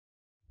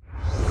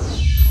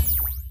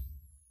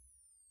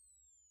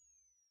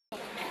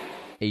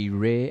a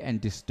rare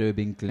and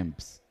disturbing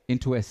glimpse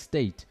into a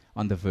state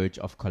on the verge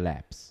of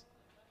collapse.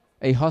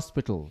 A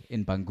hospital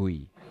in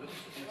Bangui,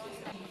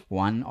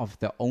 one of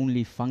the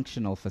only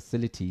functional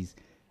facilities,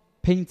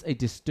 paints a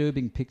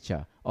disturbing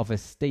picture of a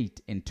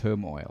state in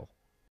turmoil.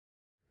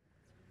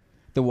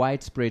 The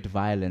widespread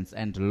violence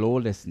and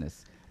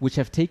lawlessness which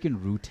have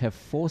taken root have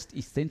forced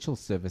essential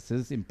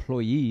services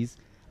employees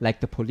like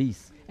the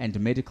police and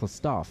medical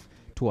staff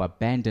to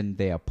abandon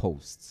their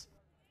posts.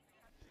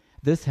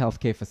 This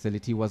healthcare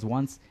facility was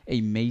once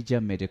a major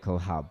medical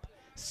hub,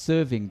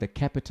 serving the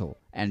capital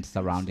and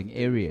surrounding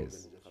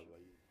areas.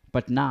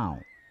 But now,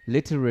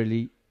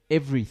 literally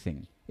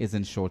everything is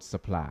in short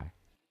supply.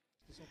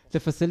 The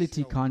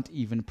facility can't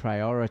even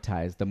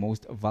prioritize the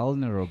most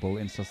vulnerable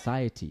in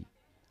society,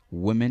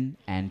 women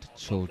and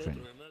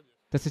children.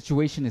 The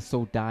situation is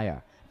so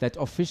dire that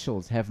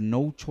officials have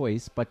no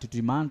choice but to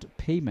demand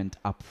payment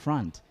up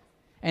front,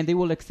 and they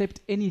will accept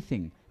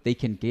anything they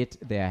can get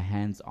their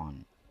hands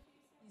on.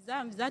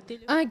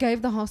 I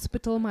gave the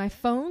hospital my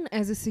phone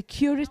as a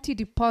security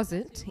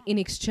deposit in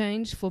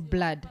exchange for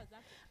blood,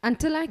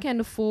 until I can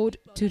afford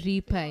to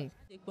repay.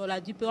 For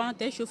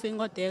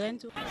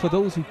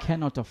those who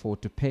cannot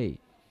afford to pay,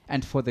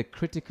 and for the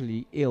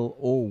critically ill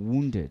or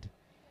wounded,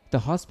 the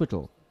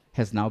hospital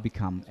has now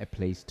become a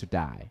place to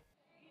die.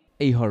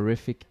 A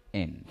horrific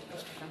end.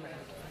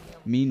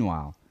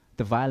 Meanwhile,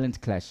 the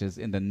violent clashes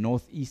in the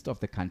northeast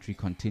of the country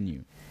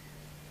continue.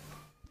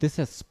 This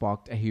has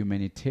sparked a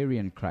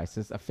humanitarian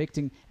crisis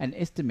affecting an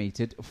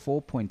estimated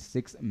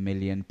 4.6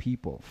 million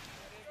people.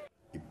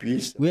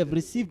 We have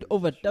received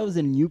over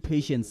 1,000 new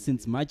patients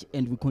since March,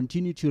 and we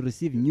continue to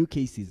receive new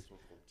cases.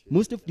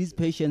 Most of these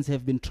patients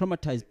have been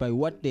traumatized by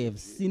what they have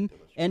seen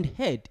and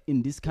heard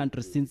in this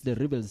country since the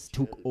rebels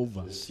took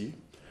over.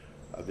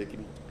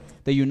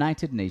 The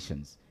United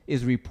Nations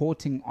is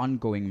reporting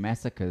ongoing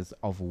massacres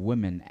of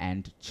women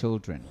and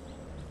children.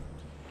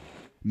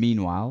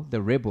 Meanwhile,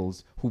 the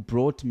rebels who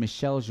brought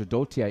Michel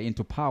Djodotia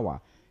into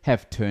power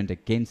have turned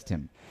against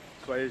him.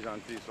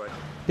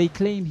 They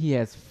claim he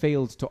has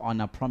failed to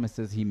honor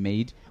promises he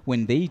made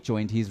when they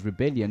joined his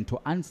rebellion to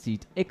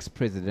unseat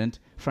ex-president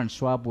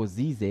Francois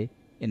Bozize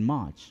in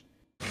March.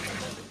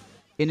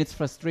 In its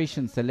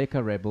frustration,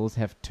 Seleka rebels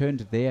have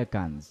turned their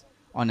guns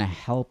on a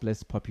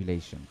helpless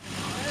population.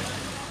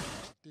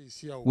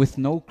 With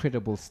no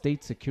credible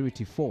state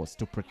security force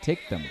to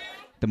protect them,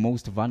 the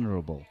most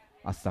vulnerable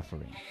are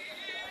suffering.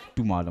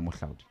 Tumalo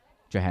Mohlaudi,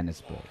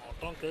 Johannesburg.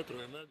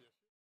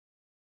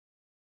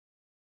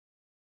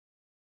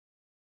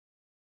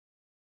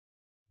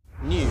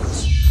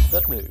 News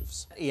that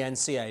moves.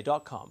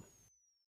 eNCA.com.